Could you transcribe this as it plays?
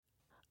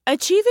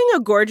Achieving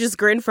a gorgeous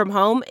grin from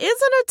home isn't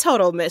a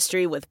total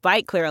mystery with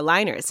Byte Clear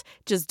aligners.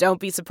 Just don't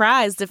be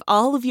surprised if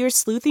all of your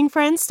sleuthing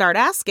friends start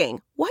asking,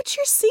 "What's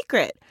your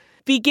secret?"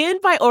 Begin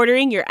by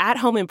ordering your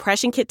at-home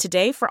impression kit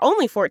today for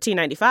only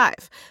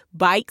 $14.95.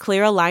 Byte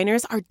Clear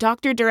aligners are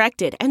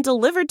doctor-directed and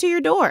delivered to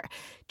your door.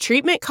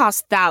 Treatment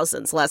costs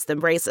thousands less than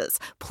braces.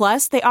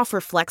 Plus, they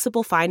offer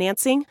flexible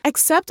financing,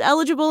 accept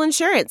eligible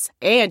insurance,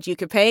 and you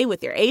can pay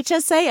with your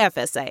HSA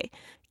FSA.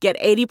 Get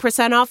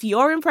 80% off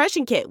your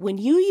impression kit when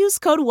you use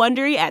code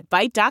WONDERY at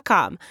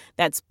Byte.com.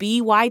 That's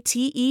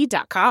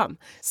BYTE.com.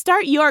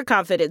 Start your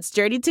confidence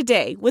journey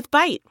today with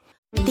Byte.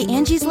 The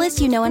Angie's List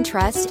you know and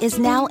trust is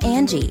now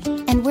Angie,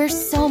 and we're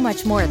so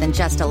much more than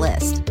just a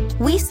list.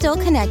 We still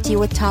connect you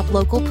with top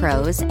local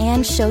pros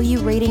and show you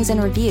ratings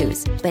and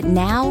reviews, but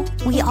now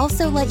we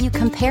also let you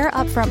compare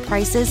upfront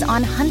prices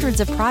on hundreds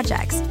of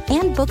projects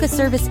and book a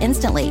service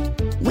instantly.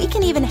 We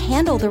can even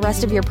handle the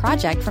rest of your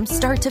project from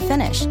start to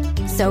finish.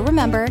 So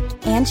remember,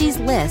 Angie's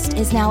List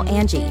is now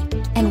Angie,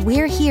 and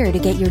we're here to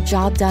get your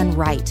job done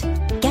right.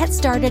 Get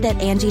started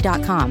at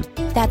Angie.com.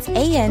 That's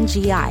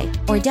ANGI,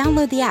 or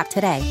download the app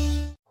today.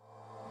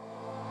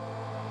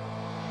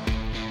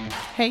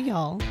 Hey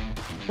y'all,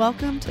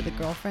 welcome to the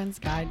Girlfriend's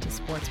Guide to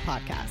Sports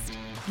podcast.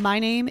 My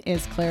name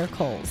is Claire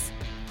Coles,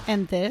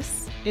 and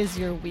this is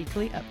your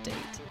weekly update.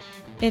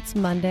 It's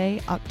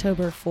Monday,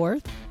 October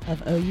 4th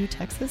of OU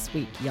Texas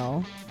week,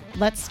 y'all.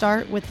 Let's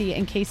start with the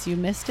in case you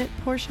missed it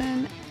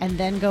portion, and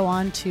then go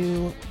on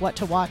to what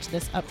to watch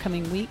this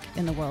upcoming week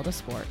in the world of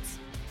sports.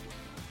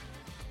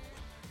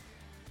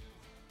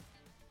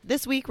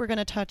 This week, we're going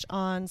to touch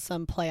on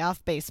some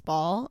playoff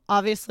baseball.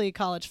 Obviously,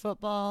 college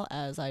football,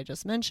 as I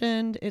just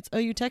mentioned, it's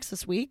OU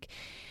Texas week.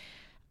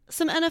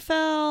 Some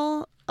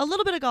NFL, a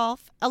little bit of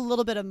golf, a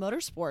little bit of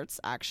motorsports,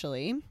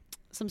 actually,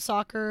 some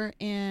soccer,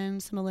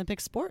 and some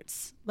Olympic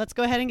sports. Let's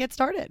go ahead and get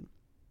started.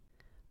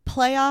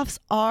 Playoffs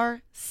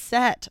are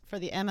set for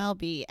the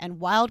MLB, and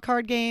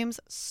wildcard games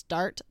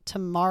start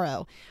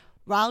tomorrow.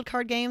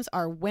 Wildcard games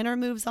are winner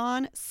moves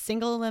on,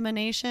 single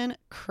elimination,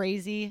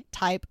 crazy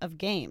type of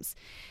games.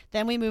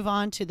 Then we move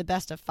on to the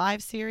best of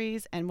 5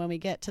 series, and when we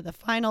get to the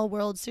final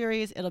World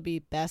Series, it'll be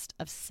best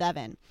of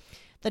 7.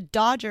 The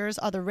Dodgers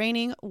are the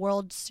reigning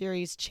World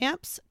Series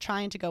champs,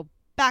 trying to go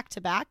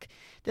back-to-back.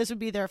 This would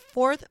be their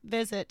 4th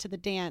visit to the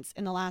dance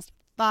in the last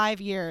 5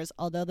 years,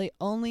 although they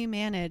only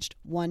managed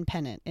 1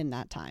 pennant in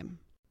that time.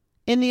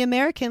 In the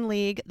American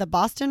League, the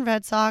Boston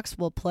Red Sox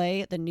will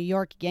play the New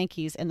York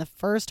Yankees in the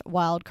first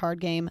wild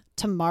card game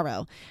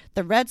tomorrow.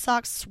 The Red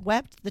Sox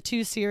swept the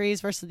 2 series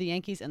versus the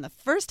Yankees in the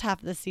first half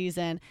of the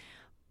season,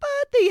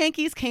 but the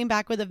Yankees came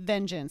back with a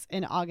vengeance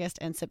in August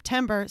and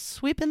September,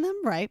 sweeping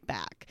them right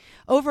back.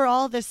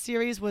 Overall, this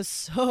series was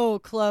so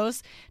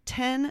close,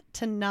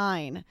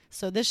 10-9,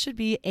 so this should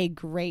be a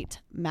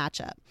great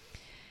matchup.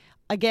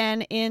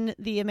 Again, in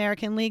the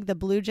American League, the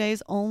Blue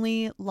Jays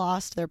only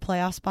lost their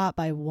playoff spot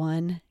by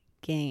 1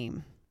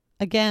 game.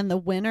 Again, the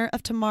winner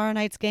of tomorrow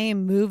night's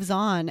game moves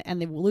on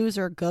and the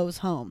loser goes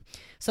home.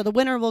 So the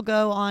winner will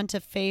go on to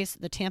face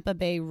the Tampa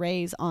Bay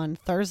Rays on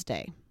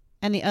Thursday.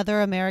 And the other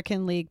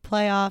American League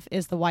playoff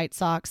is the White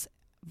Sox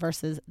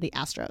versus the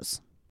Astros.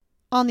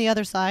 On the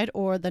other side,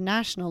 or the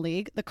National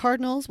League, the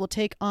Cardinals will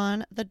take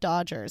on the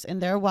Dodgers in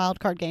their wild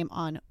card game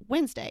on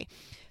Wednesday.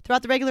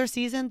 Throughout the regular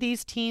season,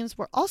 these teams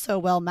were also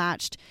well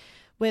matched,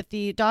 with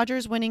the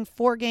Dodgers winning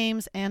 4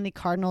 games and the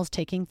Cardinals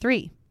taking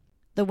 3.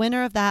 The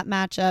winner of that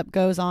matchup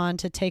goes on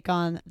to take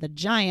on the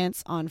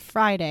Giants on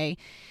Friday,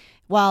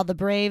 while the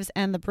Braves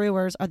and the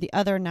Brewers are the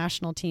other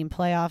national team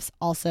playoffs,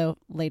 also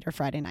later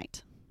Friday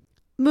night.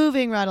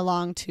 Moving right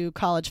along to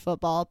college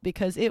football,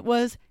 because it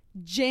was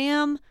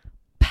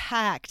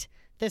jam-packed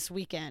this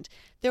weekend.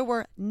 There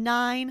were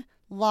 9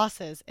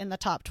 losses in the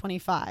top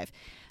 25.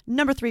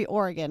 Number 3,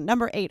 Oregon.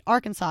 Number 8,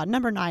 Arkansas.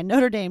 Number 9,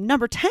 Notre Dame.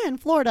 Number 10,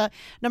 Florida.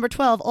 Number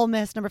 12, Ole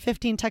Miss. Number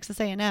 15, Texas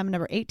A&M.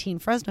 Number 18,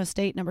 Fresno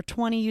State. Number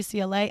 20,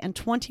 UCLA. And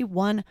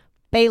 21,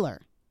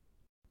 Baylor.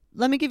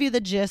 Let me give you the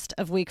gist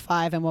of week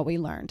 5 and what we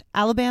learned.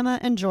 Alabama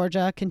and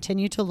Georgia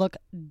continue to look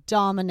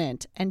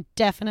dominant and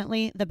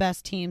definitely the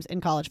best teams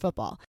in college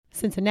football.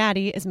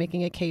 Cincinnati is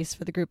making a case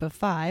for the group of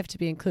 5 to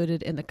be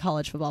included in the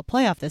college football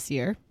playoff this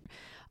year.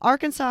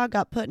 Arkansas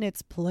got put in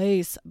its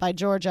place by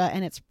Georgia,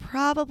 and it's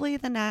probably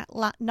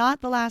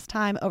not the last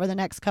time over the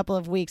next couple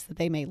of weeks that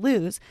they may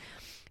lose.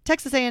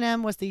 Texas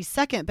A&M was the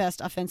second best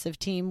offensive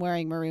team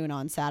wearing maroon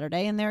on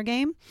Saturday in their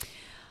game.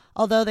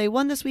 Although they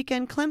won this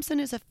weekend,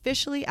 Clemson is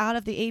officially out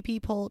of the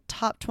AP poll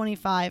top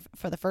 25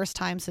 for the first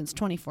time since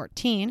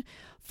 2014.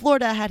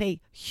 Florida had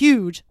a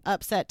huge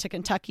upset to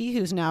Kentucky,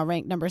 who's now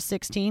ranked number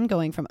 16,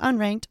 going from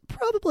unranked.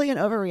 Probably an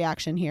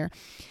overreaction here.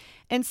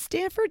 And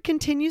Stanford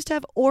continues to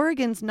have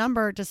Oregon's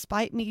number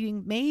despite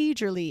being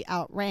majorly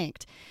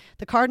outranked.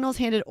 The Cardinals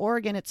handed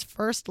Oregon its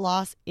first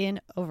loss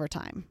in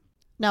overtime.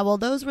 Now, while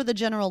those were the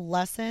general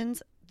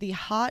lessons, the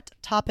hot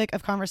topic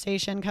of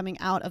conversation coming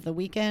out of the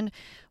weekend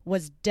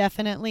was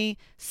definitely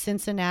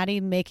Cincinnati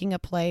making a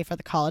play for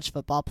the college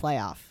football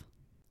playoff.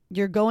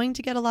 You're going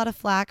to get a lot of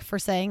flack for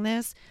saying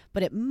this,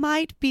 but it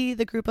might be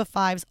the Group of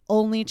Five's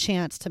only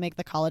chance to make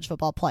the college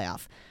football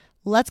playoff.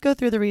 Let's go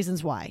through the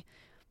reasons why.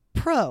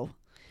 Pro.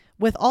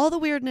 With all the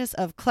weirdness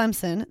of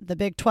Clemson, the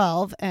Big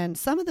 12, and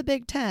some of the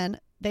Big 10,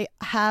 they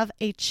have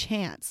a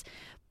chance.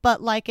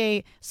 But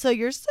so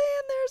you're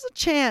saying there's a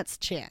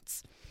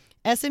chance.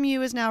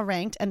 SMU is now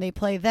ranked, and they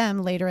play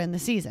them later in the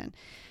season.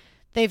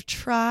 They've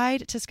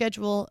tried to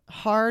schedule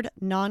hard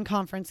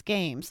non-conference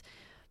games,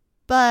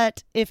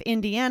 but if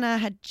Indiana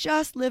had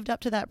just lived up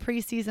to that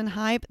preseason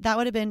hype, that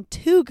would have been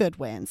 2 good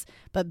wins.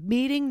 But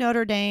beating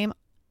Notre Dame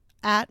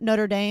at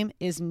Notre Dame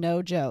is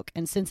no joke,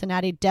 and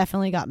Cincinnati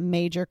definitely got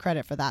major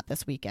credit for that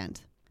this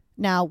weekend.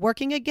 Now,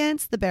 working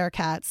against the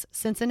Bearcats,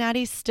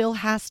 Cincinnati still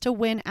has to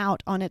win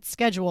out on its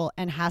schedule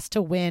and has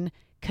to win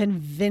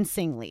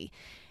convincingly.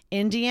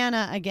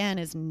 Indiana, again,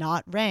 is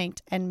not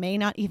ranked and may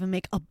not even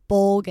make a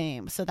bowl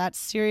game. So that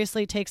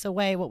seriously takes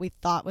away what we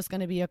thought was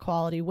going to be a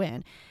quality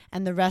win.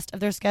 And the rest of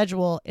their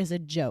schedule is a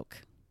joke.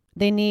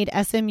 They need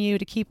SMU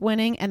to keep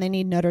winning, and they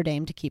need Notre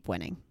Dame to keep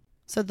winning.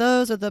 So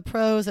those are the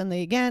pros and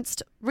the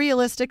against.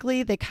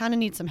 Realistically, they kind of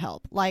need some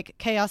help, like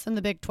chaos in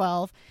the Big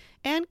 12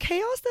 and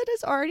chaos that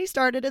has already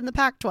started in the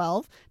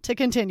Pac-12 to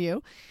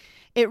continue.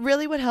 It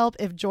really would help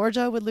if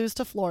Georgia would lose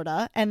to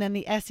Florida and then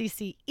the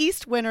SEC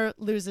East winner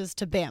loses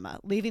to Bama,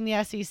 leaving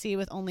the SEC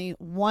with only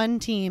one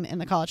team in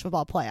the college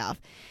football playoff.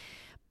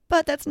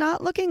 But that's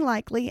not looking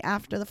likely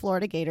after the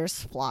Florida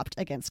Gators flopped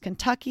against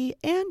Kentucky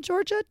and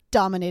Georgia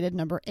dominated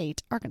number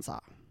 8 Arkansas.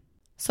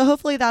 So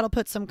hopefully that'll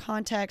put some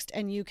context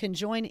and you can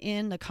join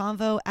in the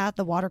convo at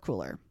the water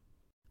cooler.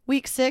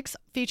 Week 6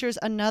 features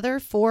another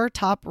 4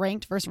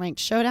 top-ranked versus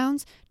ranked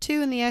showdowns,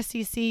 2 in the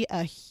SEC,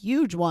 a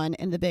huge one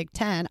in the Big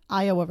 10,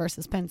 Iowa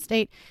versus Penn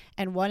State,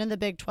 and 1 in the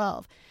Big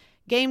 12.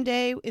 Game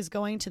day is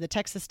going to the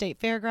Texas State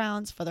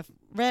Fairgrounds for the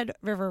Red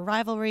River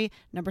rivalry,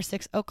 number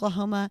 6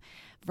 Oklahoma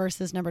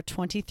versus number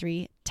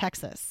 23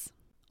 Texas.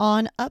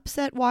 On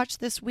upset watch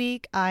this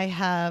week, I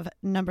have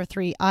number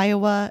 3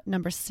 Iowa,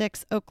 number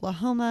 6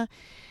 Oklahoma,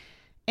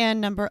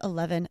 and number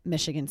 11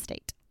 Michigan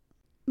State.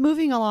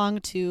 Moving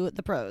along to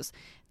the pros.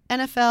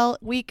 NFL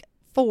Week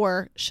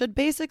 4 should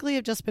basically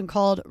have just been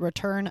called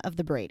Return of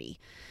the Brady.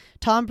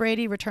 Tom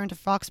Brady returned to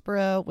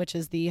Foxborough, which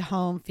is the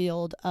home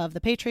field of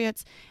the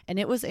Patriots, and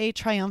it was a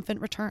triumphant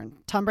return.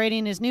 Tom Brady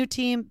and his new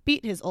team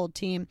beat his old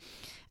team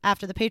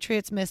after the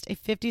Patriots missed a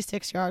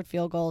 56-yard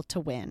field goal to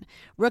win.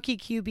 Rookie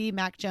QB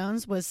Mac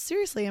Jones was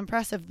seriously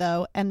impressive,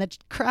 though, and the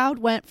crowd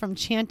went from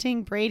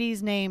chanting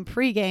Brady's name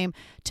pregame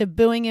to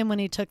booing him when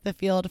he took the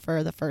field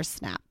for the first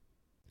snap.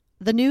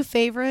 The new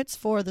favorites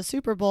for the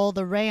Super Bowl,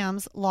 the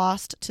Rams,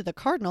 lost to the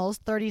Cardinals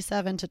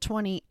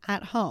 37-20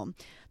 at home.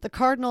 The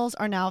Cardinals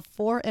are now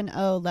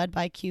 4-0, led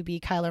by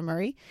QB Kyler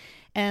Murray,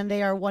 and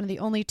they are one of the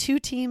only 2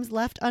 teams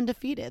left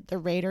undefeated, the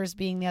Raiders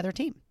being the other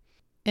team.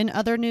 In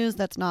other news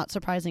that's not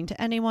surprising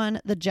to anyone,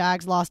 the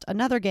Jags lost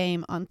another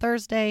game on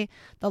Thursday.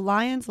 The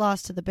Lions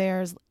lost to the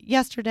Bears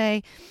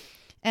yesterday,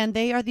 and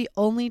they are the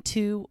only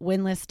 2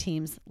 winless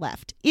teams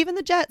left. Even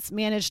the Jets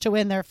managed to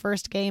win their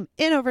first game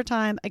in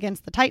overtime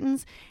against the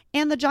Titans,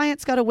 and the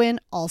Giants got a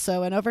win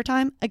also in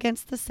overtime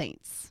against the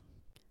Saints.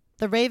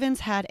 The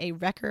Ravens had a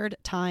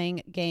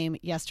record-tying game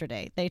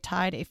yesterday. They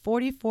tied a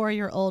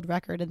 44-year-old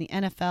record in the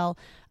NFL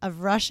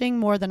of rushing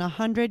more than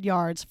 100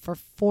 yards for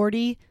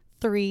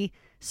 43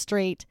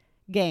 straight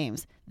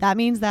games. That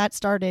means that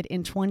started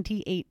in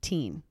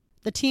 2018.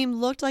 The team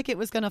looked like it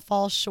was going to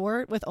fall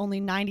short with only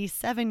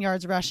 97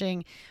 yards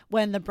rushing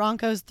when the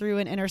Broncos threw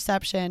an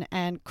interception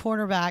and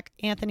cornerback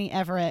Anthony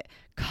Everett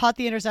caught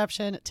the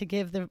interception to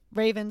give the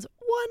Ravens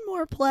one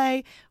more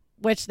play,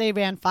 which they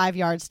ran 5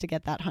 yards to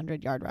get that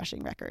 100-yard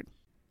rushing record.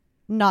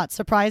 Not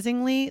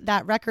surprisingly,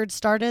 that record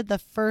started the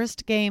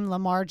first game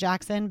Lamar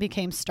Jackson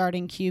became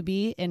starting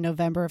QB in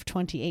November of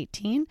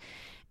 2018.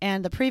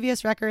 And the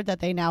previous record that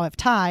they now have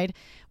tied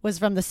was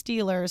from the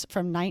Steelers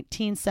from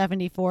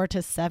 1974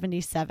 to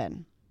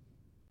 77.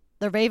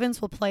 The Ravens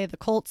will play the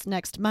Colts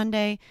next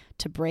Monday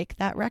to break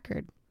that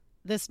record.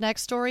 This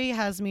next story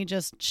has me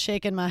just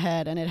shaking my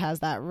head, and it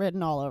has that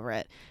written all over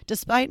it.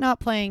 Despite not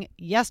playing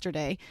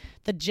yesterday,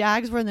 the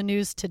Jags were in the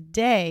news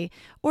today,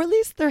 or at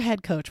least their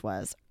head coach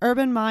was.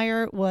 Urban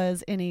Meyer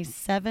was in a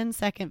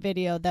 7-second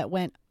video that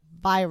went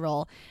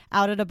viral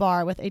out at a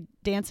bar with a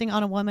dancing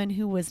on a woman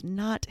who was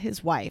not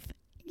his wife.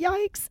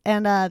 Yikes.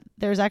 And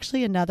there's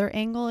actually another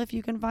angle if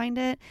you can find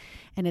it,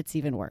 and it's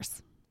even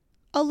worse.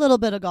 A little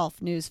bit of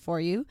golf news for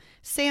you.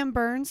 Sam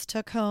Burns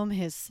took home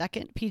his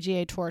second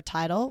PGA Tour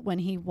title when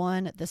he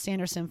won the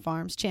Sanderson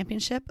Farms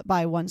Championship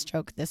by 1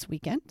 stroke this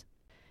weekend.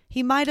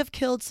 He might have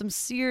killed some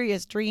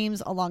serious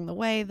dreams along the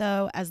way,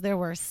 though, as there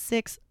were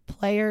 6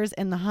 players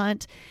in the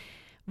hunt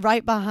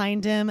right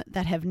behind him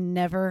that have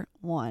never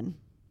won.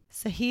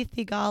 Sahith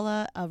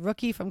Theegala, a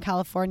rookie from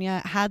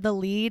California, had the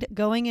lead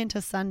going into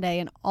Sunday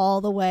and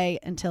all the way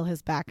until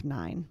his back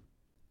 9.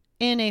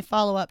 In a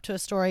follow-up to a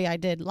story I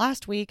did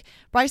last week,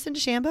 Bryson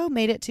DeChambeau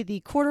made it to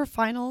the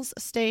quarterfinals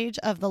stage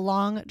of the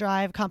long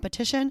drive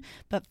competition,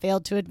 but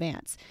failed to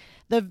advance.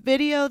 The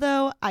video,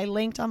 though, I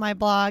linked on my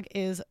blog,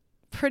 is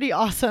pretty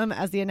awesome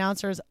as the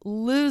announcers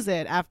lose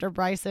it after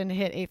Bryson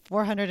hit a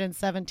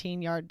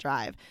 417-yard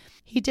drive.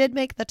 He did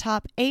make the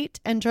top 8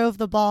 and drove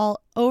the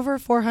ball over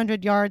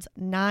 400 yards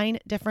 9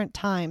 different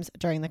times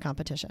during the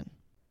competition.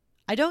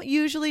 I don't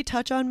usually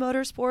touch on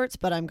motorsports,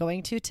 but I'm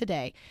going to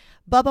today.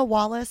 Bubba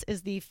Wallace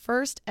is the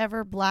first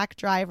ever black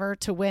driver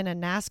to win a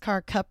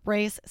NASCAR Cup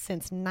race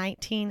since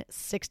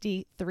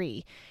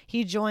 1963.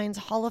 He joins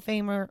Hall of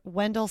Famer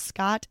Wendell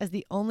Scott as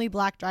the only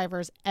black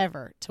drivers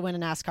ever to win a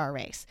NASCAR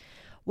race.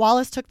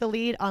 Wallace took the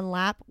lead on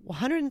lap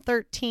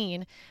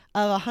 113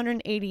 of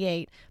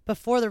 188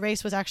 before the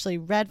race was actually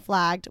red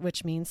flagged,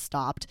 which means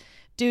stopped,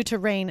 due to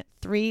rain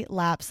 3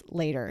 laps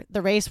later.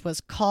 The race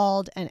was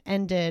called and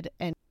ended,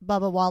 and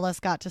Bubba Wallace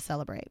got to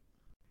celebrate.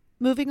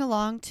 Moving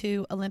along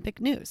to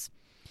Olympic news.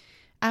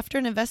 After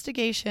an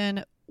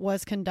investigation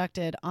was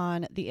conducted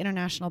on the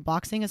International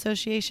Boxing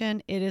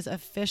Association, it is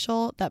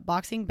official that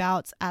boxing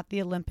bouts at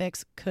the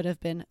Olympics could have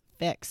been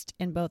fixed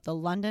in both the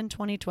London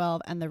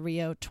 2012 and the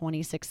Rio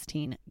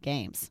 2016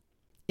 games.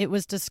 It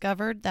was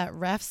discovered that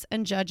refs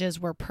and judges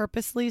were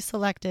purposely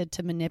selected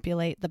to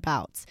manipulate the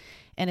bouts,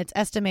 and it's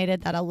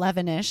estimated that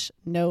 11-ish,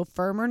 no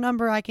firmer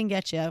number I can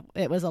get you,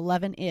 it was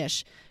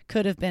 11-ish,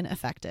 could have been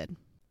affected.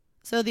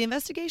 So the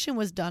investigation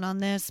was done on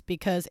this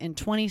because in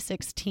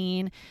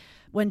 2016,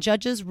 when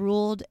judges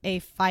ruled a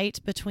fight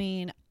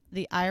between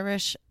the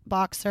Irish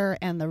boxer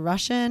and the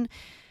Russian,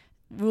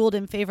 ruled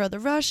in favor of the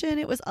Russian,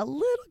 it was a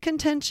little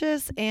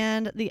contentious,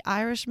 and the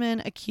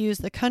Irishman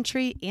accused the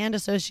country and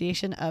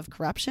association of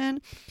corruption.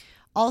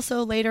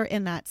 Also, later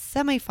in that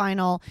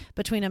semifinal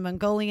between a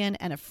Mongolian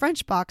and a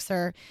French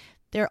boxer,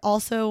 there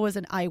also was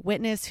an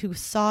eyewitness who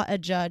saw a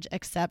judge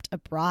accept a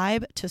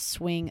bribe to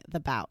swing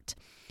the bout.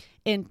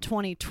 In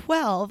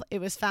 2012,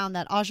 it was found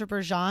that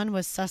Azerbaijan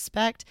was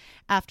suspect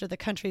after the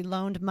country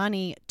loaned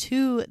money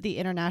to the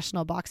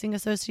International Boxing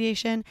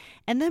Association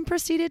and then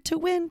proceeded to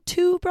win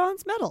 2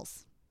 bronze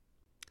medals.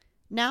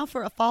 Now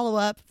for a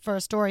follow-up for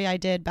a story I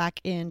did back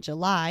in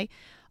July.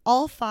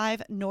 All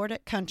 5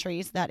 Nordic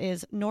countries, that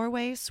is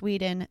Norway,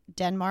 Sweden,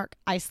 Denmark,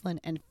 Iceland,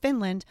 and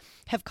Finland,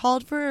 have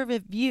called for a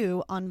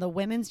review on the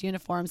women's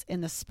uniforms in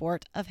the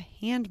sport of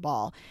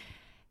handball.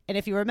 And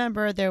if you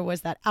remember, there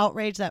was that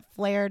outrage that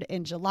flared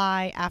in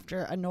July after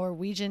a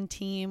Norwegian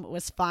team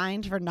was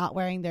fined for not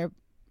wearing their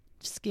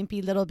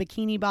skimpy little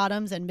bikini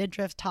bottoms and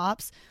midriff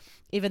tops,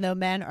 even though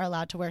men are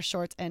allowed to wear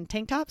shorts and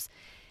tank tops.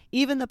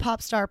 Even the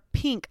pop star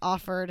Pink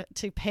offered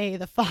to pay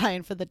the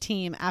fine for the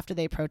team after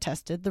they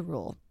protested the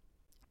rule.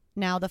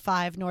 Now the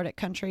 5 Nordic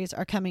countries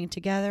are coming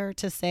together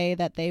to say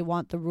that they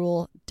want the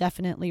rule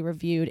definitely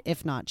reviewed,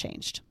 if not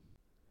changed.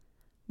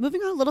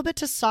 Moving on a little bit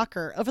to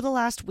soccer. Over the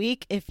last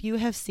week, if you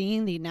have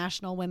seen the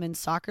National Women's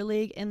Soccer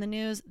League in the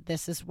news,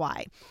 this is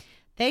why.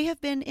 They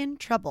have been in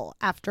trouble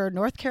after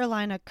North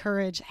Carolina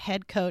Courage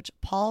head coach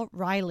Paul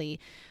Riley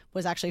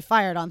was actually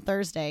fired on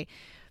Thursday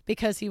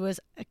because he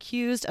was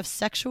accused of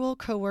sexual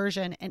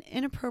coercion and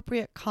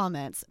inappropriate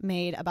comments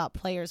made about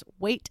players'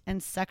 weight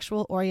and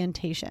sexual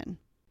orientation.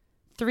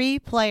 3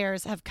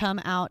 players have come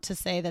out to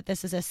say that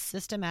this is a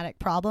systematic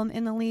problem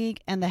in the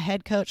league, and the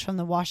head coach from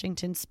the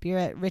Washington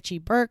Spirit, Richie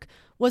Burke,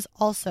 was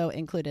also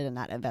included in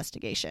that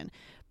investigation.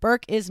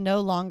 Burke is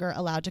no longer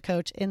allowed to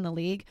coach in the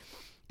league,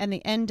 and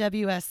the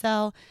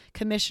NWSL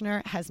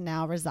commissioner has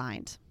now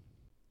resigned.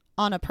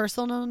 On a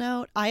personal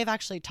note, I have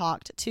actually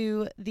talked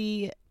to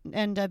the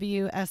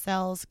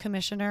NWSL's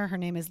commissioner. Her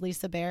name is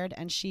Lisa Baird,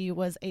 and she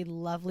was a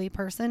lovely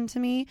person to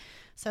me,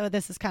 so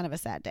this is kind of a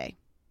sad day.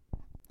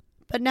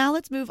 But now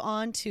let's move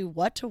on to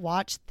what to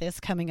watch this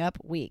coming up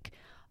week.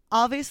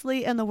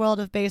 Obviously, in the world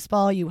of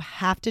baseball, you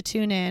have to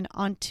tune in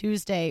on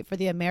Tuesday for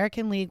the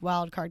American League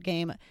wildcard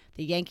game,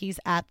 the Yankees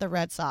at the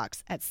Red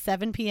Sox at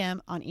 7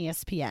 p.m. on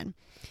ESPN.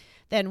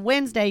 Then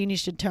Wednesday, you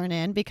should turn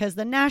in because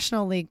the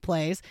National League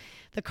plays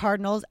the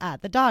Cardinals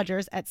at the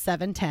Dodgers at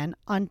 7:10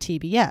 on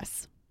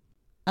TBS.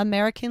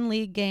 American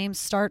League games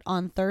start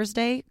on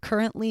Thursday.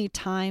 Currently,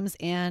 times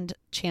and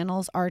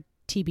channels are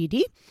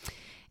TBD.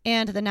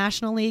 And the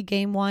National League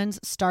Game 1s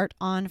start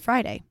on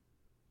Friday.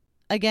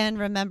 Again,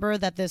 remember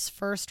that this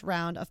first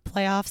round of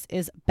playoffs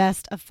is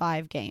best of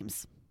 5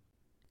 games.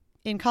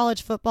 In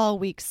college football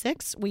week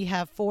 6, we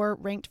have 4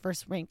 ranked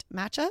versus ranked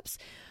matchups.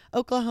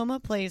 Oklahoma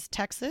plays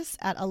Texas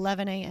at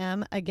 11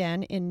 a.m.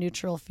 again in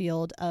neutral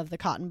field of the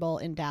Cotton Bowl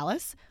in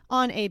Dallas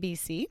on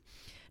ABC.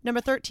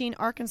 Number 13,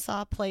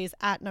 Arkansas plays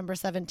at number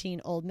 17,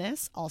 Ole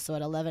Miss, also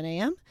at 11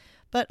 a.m.,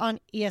 but on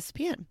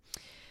ESPN.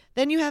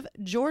 Then you have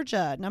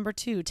Georgia, number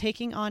 2,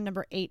 taking on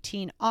number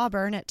 18,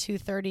 Auburn at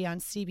 2:30 on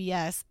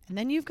CBS. And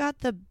then you've got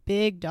the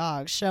big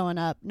dogs showing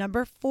up.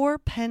 Number 4,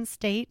 Penn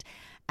State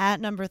at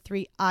number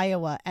 3,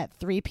 Iowa at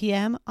 3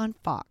 p.m. on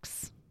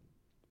Fox.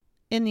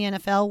 In the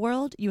NFL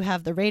world, you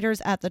have the Raiders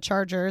at the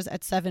Chargers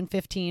at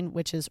 7:15,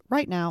 which is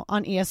right now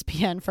on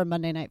ESPN for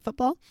Monday Night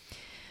Football.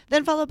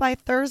 Then followed by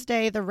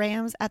Thursday, the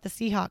Rams at the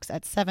Seahawks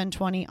at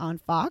 7:20 on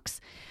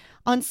Fox.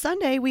 On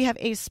Sunday, we have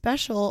a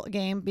special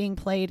game being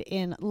played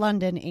in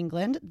London,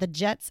 England, the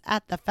Jets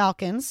at the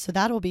Falcons, so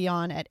that will be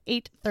on at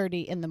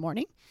 8:30 in the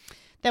morning.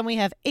 Then we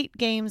have 8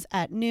 games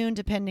at noon,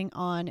 depending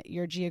on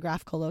your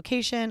geographical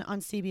location,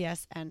 on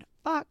CBS and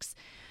Fox,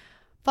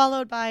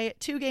 followed by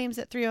 2 games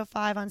at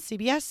 3:05 on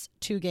CBS,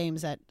 2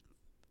 games at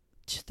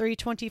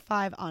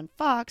 3:25 on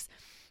Fox,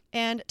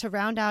 and to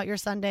round out your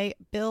Sunday,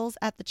 Bills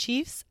at the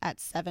Chiefs at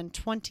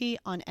 7:20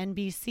 on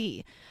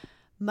NBC.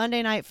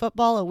 Monday Night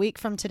Football a week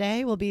from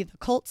today will be the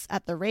Colts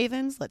at the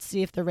Ravens. Let's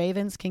see if the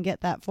Ravens can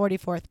get that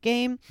 44th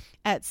game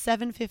at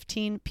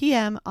 7:15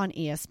 p.m. on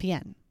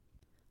ESPN.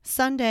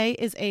 Sunday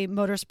is a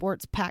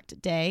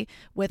motorsports-packed day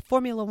with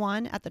Formula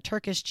One at the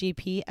Turkish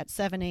GP at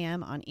 7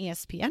 a.m. on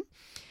ESPN.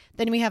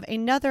 Then we have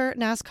another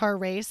NASCAR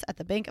race at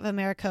the Bank of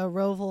America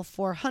Roval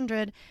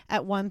 400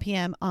 at 1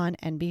 p.m. on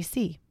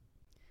NBC.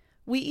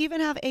 We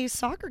even have a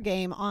soccer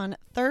game on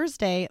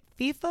Thursday,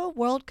 FIFA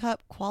World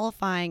Cup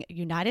qualifying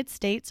United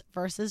States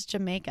versus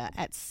Jamaica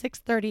at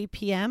 6:30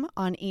 p.m.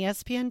 on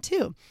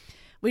ESPN2.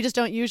 We just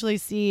don't usually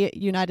see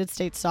United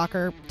States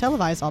soccer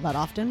televised all that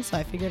often, so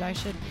I figured I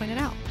should point it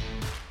out.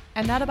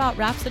 And that about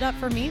wraps it up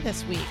for me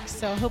this week.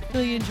 So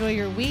hopefully you enjoy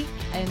your week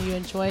and you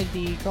enjoyed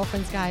the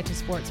Girlfriend's Guide to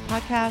Sports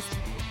podcast.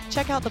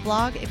 Check out the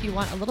blog if you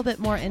want a little bit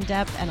more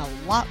in-depth and a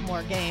lot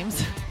more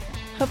games.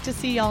 Hope to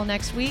see y'all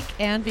next week.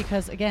 And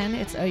because, again,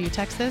 it's OU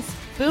Texas,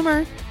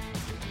 Boomer!